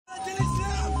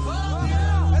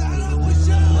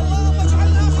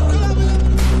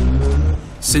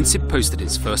Since it posted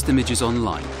its first images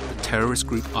online, the terrorist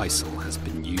group ISIL has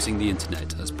been using the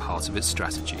internet as part of its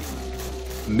strategy.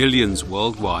 Millions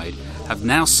worldwide have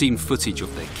now seen footage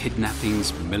of their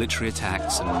kidnappings, military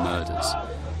attacks and murders.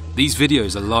 These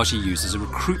videos are largely used as a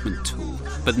recruitment tool,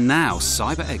 but now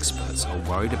cyber experts are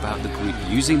worried about the group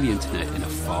using the internet in a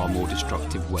far more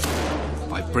destructive way,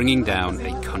 by bringing down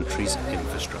a country's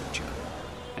infrastructure.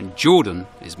 And Jordan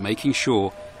is making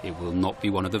sure it will not be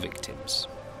one of the victims.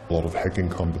 A lot of hacking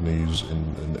companies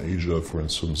in Asia, for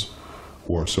instance,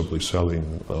 who are simply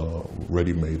selling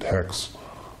ready-made hacks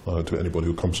to anybody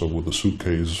who comes up with a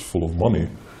suitcase full of money.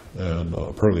 And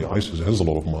apparently ISIS has a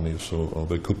lot of money, so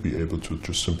they could be able to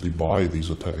just simply buy these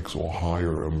attacks or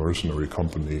hire a mercenary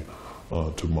company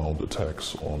to mount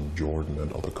attacks on Jordan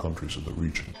and other countries in the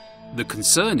region. The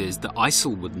concern is that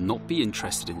ISIL would not be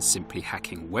interested in simply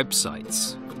hacking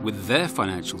websites. With their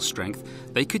financial strength,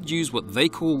 they could use what they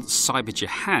call cyber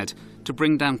jihad to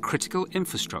bring down critical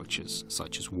infrastructures,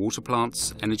 such as water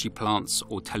plants, energy plants,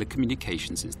 or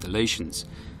telecommunications installations.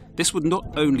 This would not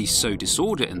only sow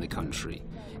disorder in the country,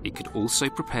 it could also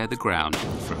prepare the ground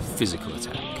for a physical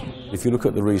attack. If you look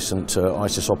at the recent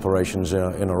ISIS operations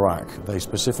in Iraq, they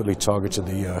specifically targeted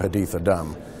the Haditha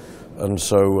Dam. And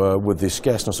so with the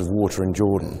scarceness of water in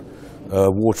Jordan,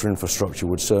 water infrastructure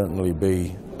would certainly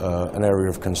be an area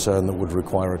of concern that would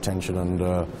require attention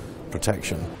and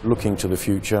protection. Looking to the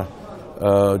future,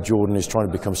 Jordan is trying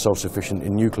to become self-sufficient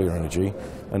in nuclear energy,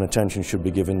 and attention should be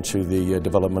given to the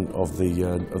development of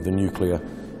the nuclear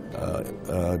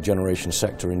generation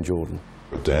sector in Jordan.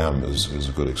 A dam is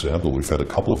a good example. We've had a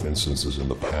couple of instances in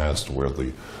the past where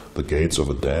the gates of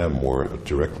a dam were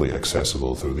directly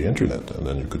accessible through the internet, and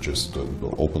then you could just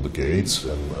open the gates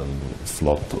and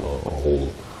flood a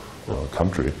whole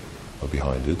country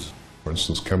behind it. For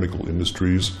instance, chemical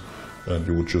industries, and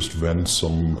you would just vent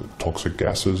some toxic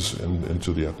gases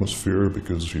into the atmosphere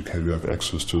because you have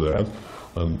access to that,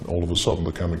 and all of a sudden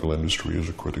the chemical industry is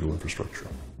a critical infrastructure.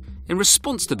 In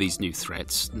response to these new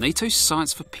threats, NATO's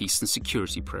Science for Peace and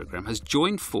Security programme has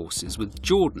joined forces with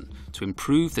Jordan to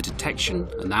improve the detection,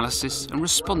 analysis and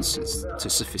responses to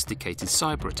sophisticated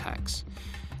cyber attacks.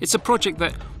 It's a project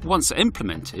that, once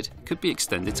implemented, could be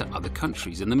extended to other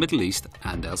countries in the Middle East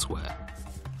and elsewhere.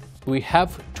 We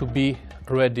have to be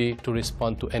ready to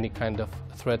respond to any kind of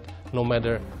threat, no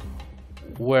matter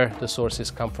where the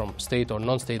sources come from, state or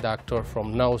non-state actor,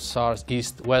 from north, south,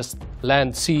 east, west,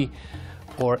 land, sea,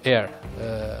 or air.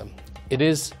 It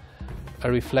is a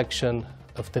reflection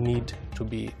of the need to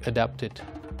be adapted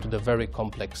to the very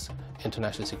complex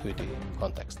international security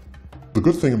context. The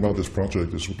good thing about this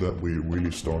project is that we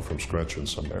really start from scratch in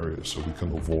some areas, so we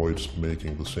can avoid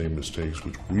making the same mistakes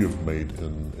which we have made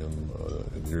in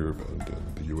Europe and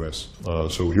in the US.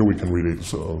 So here we can really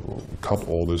cut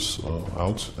all this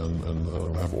out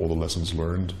and have all the lessons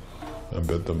learned,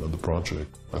 embed them in the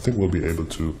project. I think we'll be able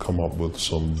to come up with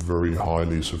some very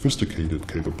highly sophisticated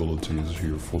capabilities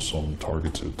here for some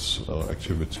targeted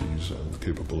activities and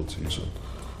capabilities,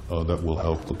 and that will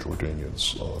help the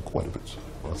Jordanians quite a bit.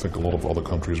 I think a lot of other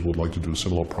countries would like to do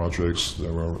similar projects.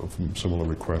 There are similar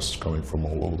requests coming from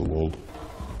all over the world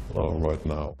right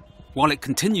now. While it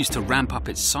continues to ramp up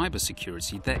its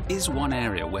cybersecurity, there is one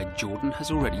area where Jordan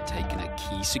has already taken a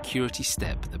key security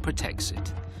step that protects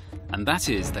it. And that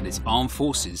is that its armed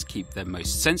forces keep their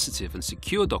most sensitive and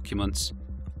secure documents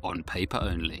on paper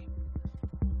only.